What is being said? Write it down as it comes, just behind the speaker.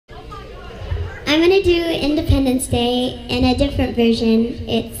I'm going to do Independence Day in a different version.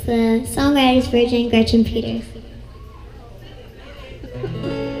 It's the songwriter's version, Gretchen Peters.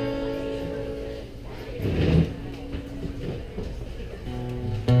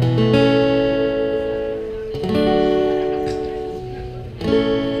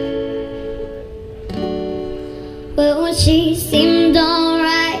 Well, she seemed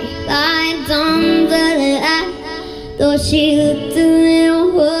alright, I don't believe I thought she looked a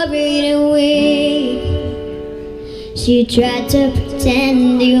little worried and weak. She tried to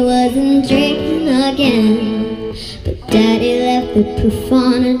pretend he wasn't drinking again, but Daddy left the proof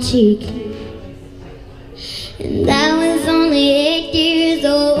on her cheek. And I was only 8 years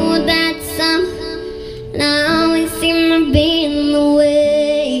old that summer, and I always seemed to be in the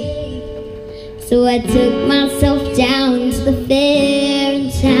way. So I took myself down to the fair in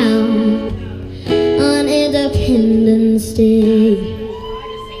town on Independence Day.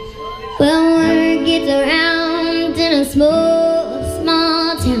 Well, word gets around in a small,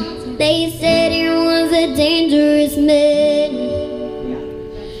 small town. They said he was a dangerous man,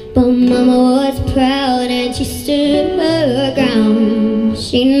 but Mama was proud and she stood her ground.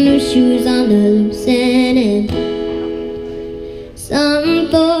 She knew she was on the loose end. Some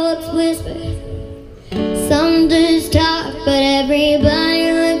folks whispered, some just talk, but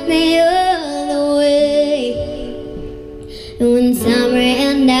everybody looked the other way. And when time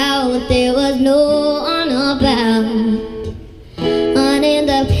ran out, there was no one about on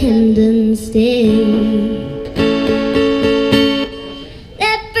Independence Day.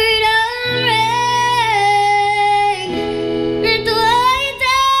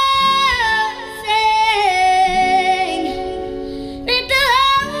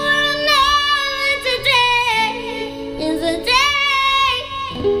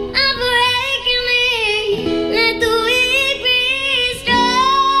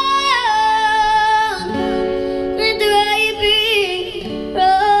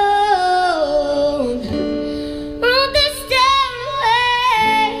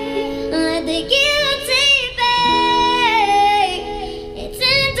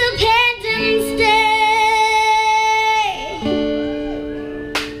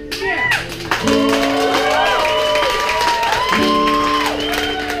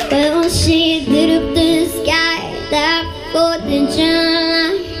 She lit up the sky that 4th of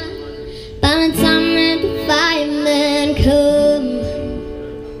July. By the time that the firemen come,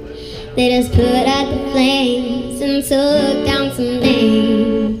 they just put out the flames and took down some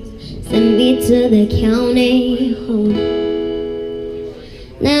names, sent me to the county home.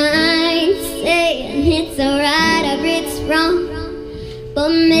 Now I ain't saying it's alright or it's wrong, but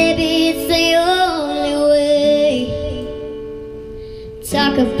maybe it's the only way.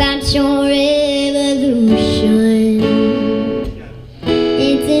 Talk about your revolution.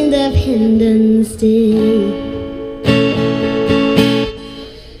 It's Independence Day.